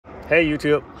Hey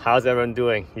YouTube, how's everyone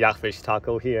doing? Yakfish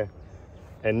Taco here.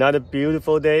 Another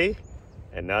beautiful day,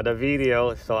 another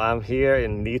video. So I'm here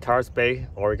in Netarts Bay,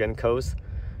 Oregon coast.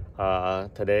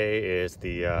 Today is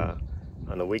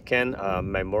on the weekend,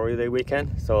 Memorial Day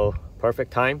weekend. So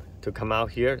perfect time to come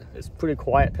out here. It's pretty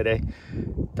quiet today.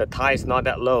 The tide is not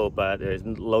that low, but it's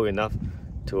low enough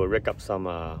to rig up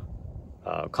some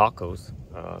cockles.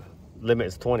 Limit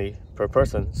is 20 per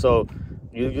person. So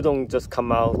you don't just come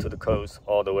out to the coast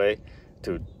all the way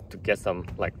to get some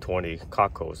like 20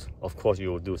 cockles. Of course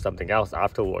you will do something else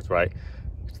afterwards, right?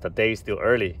 The day is still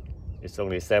early. It's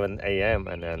only 7 a.m.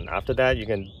 and then after that you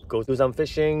can go do some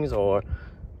fishings or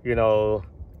do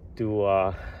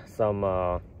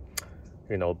some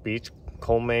beach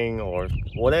combing or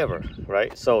whatever,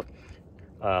 right? So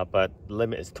but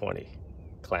limit is 20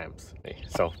 clams.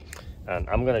 So and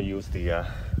I'm gonna use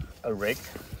a rig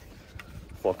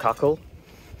for cockle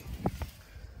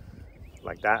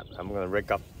like that. I'm gonna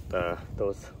rig up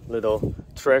those little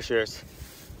treasures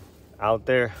out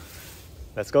there.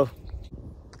 Let's go.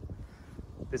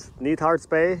 This is Netarts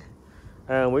Bay,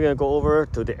 and we're gonna go over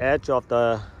to the edge of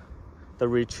the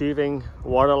retrieving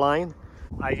water line.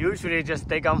 I usually just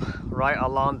take them right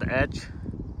along the edge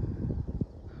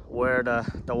where the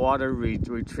water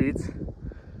retreats,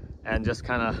 and just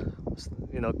kind of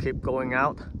keep going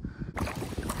out.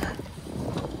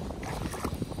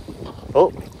 Oh,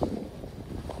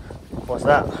 what's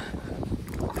that?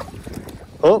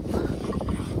 Oh,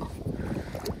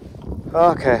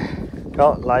 okay,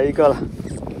 好，来一个了。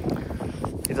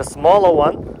It's a smaller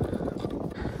one.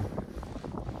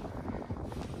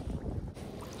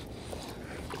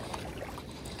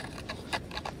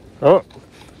 Oh,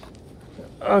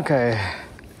 okay.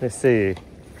 Let's see.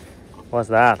 What's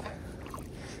that?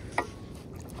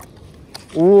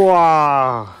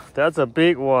 Wow, that's a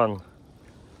big one.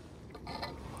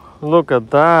 Look at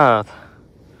that.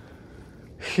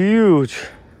 Huge.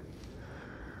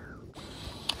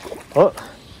 Oh,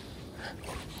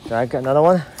 did I get another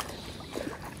one?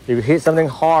 If you hit something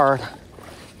hard,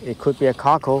 it could be a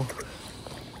cockle.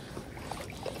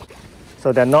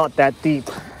 So they're not that deep.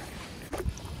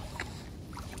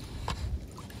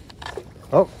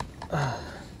 Oh,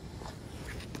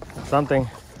 something.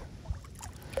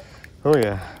 Oh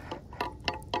yeah.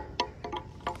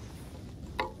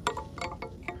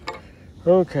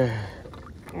 Okay,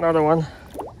 another one.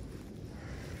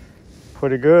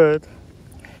 Pretty good.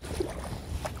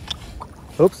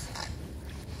 Oops.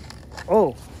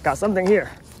 Oh, got something here.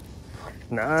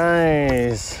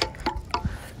 Nice.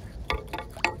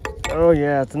 Oh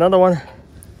yeah, it's another one.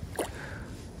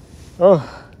 Oh.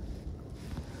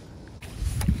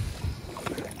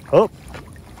 Oh,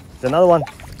 it's another one.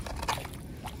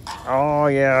 Oh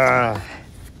yeah.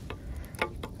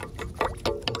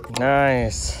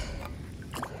 Nice.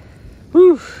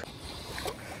 Whew.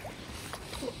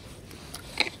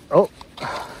 Oh.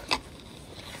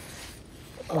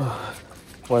 Oh.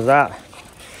 What's that?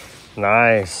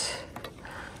 Nice.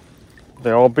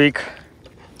 They're all big.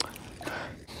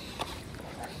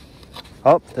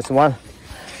 Oh, there's one.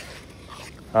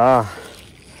 Ah.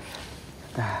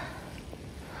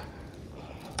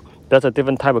 That's a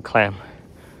different type of clam.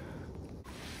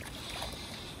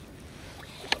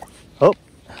 Oh,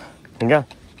 yeah.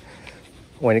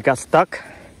 When it got stuck,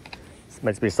 this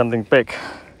must be something big.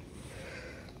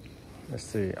 Let's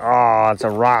see. Oh, it's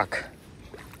a rock.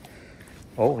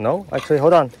 Oh, no, actually,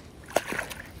 hold on.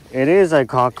 It is a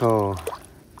cockle.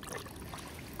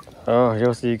 Oh,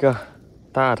 又是一个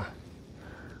大的.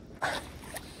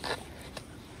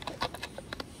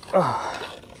 Oh.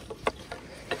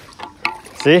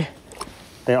 See?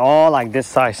 They're all like this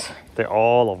size. They're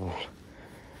all of them.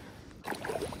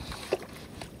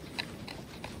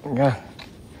 Yeah.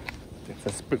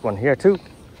 There's a big one here too.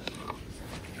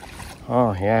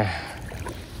 Oh yeah.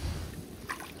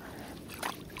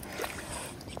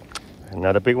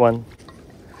 Another big one.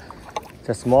 It's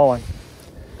a small one.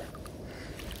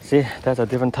 See, that's a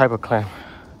different type of clam.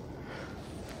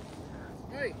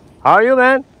 Hey. How are you,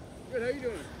 man? Good, how you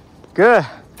doing? Good.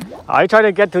 Are you trying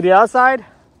to get to the outside?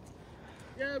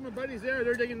 Yeah, my buddy's there.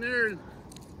 They're digging there. And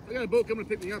I got a boat coming to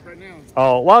pick me up right now.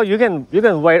 Oh, well, you can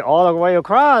wait all the way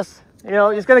across.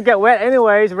 It's gonna get wet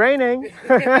anyway. It's raining.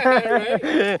 Right? You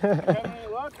have any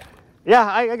luck? Yeah,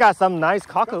 I got some nice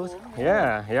cockles.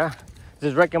 Yeah.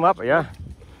 Just rake them up. Yeah.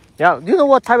 Do you know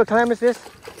what type of clam is this?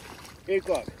 8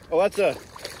 o'clock. Oh,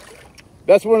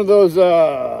 that's one of those.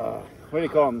 What do you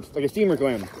call them? Like a steamer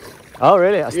clam. Oh,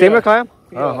 really? A steamer clam?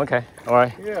 Yeah. Oh, okay. All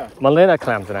right. Yeah. Malina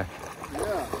clam today.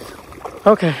 Yeah.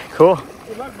 Okay, cool.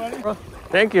 Good luck, buddy.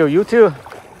 Thank you. You too. Got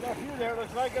a few there.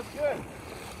 Looks like it's good.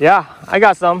 Yeah, I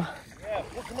got some. Yeah.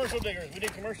 We'll come commercial diggers. We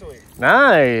dig commercially.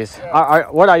 Nice. Yeah.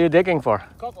 What are you digging for?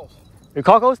 Cockles. You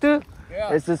cockles too?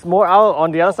 Yeah. Is this more out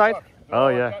on the other side? Oh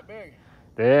yeah. That big.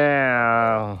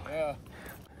 Damn. Yeah.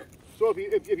 So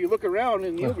if you look around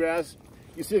in eelgrass,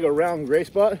 you see like a round gray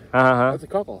spot. That's a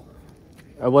cockle.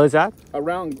 What is that? A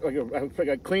round, like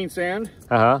a clean sand.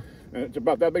 And it's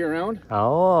about that big around.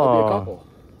 Oh. That'll be a cockle.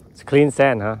 It's clean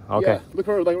sand, huh? Okay. Yeah. Look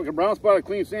for like a brown spot of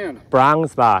clean sand. Brown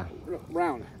spot.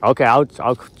 Brown. Okay, I'll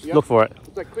look for it.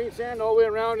 It's like clean sand all the way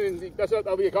around, and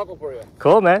that'll be a cockle for you.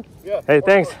 Cool, man. Yeah. Hey,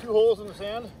 thanks. 2 holes in the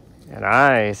sand. Yeah,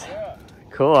 nice. Yeah.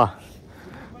 Cool.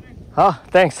 Oh,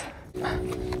 thanks.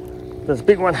 This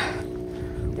big one.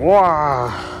 Wow.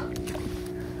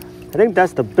 I think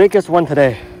that's the biggest one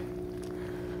today.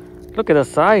 Look at the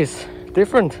size.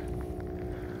 Different.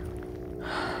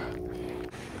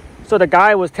 So the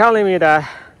guy was telling me that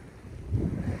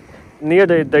near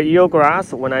the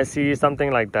eelgrass, when I see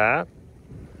something like that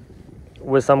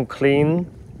with some clean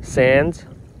sand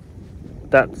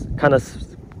that's kind of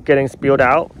getting spilled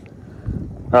out,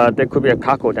 there could be a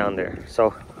cockle down there.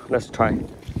 So let's try.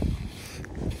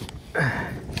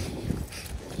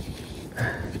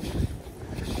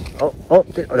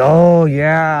 Oh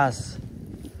yes.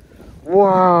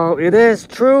 Wow, it is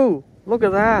true. Look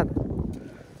at that.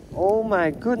 Oh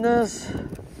my goodness.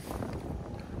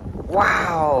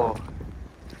 Wow.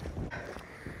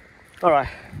 All right,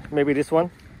 maybe this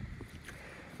one.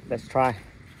 Let's try.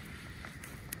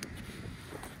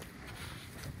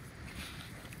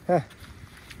 Huh.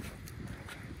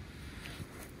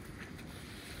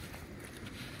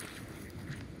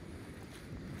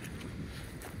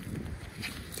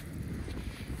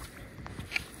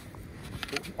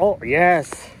 Oh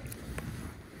yes,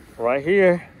 right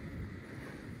here.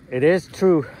 It is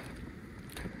true.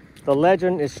 The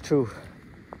legend is true.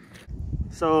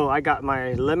 So I got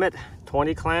my limit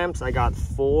 20 clams. I got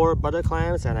 4 butter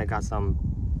clams, and I got some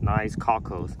nice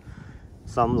cockles.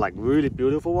 Some like really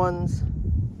beautiful ones,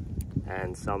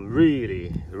 and some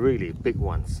really big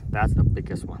ones. That's the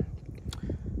biggest one.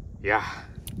 Yeah,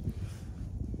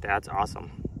 that's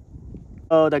awesome.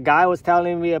 So the guy was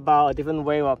telling me about a different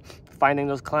way of finding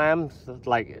those clams.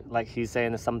 Like he's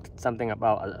saying something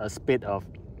about a spit of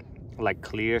like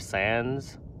clear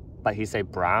sands, but he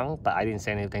said brown, but I didn't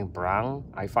say anything brown.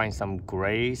 I find some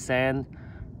gray sand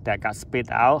that got spit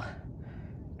out,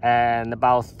 and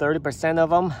about 30%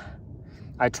 of them,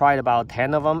 I tried about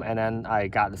 10 of them, and then I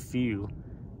got a few,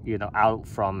 you know, out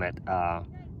from it.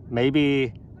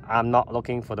 Maybe I'm not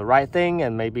looking for the right thing,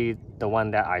 and maybe the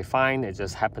one that I find, it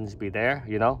just happens to be there,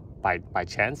 you know, by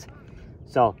chance.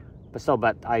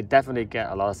 But I definitely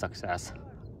get a lot of success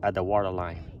at the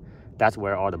waterline. That's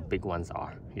where all the big ones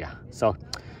are. Yeah. So,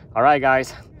 all right,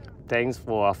 guys. Thanks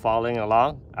for following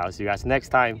along. I'll see you guys next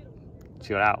time.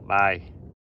 Chill out. Bye.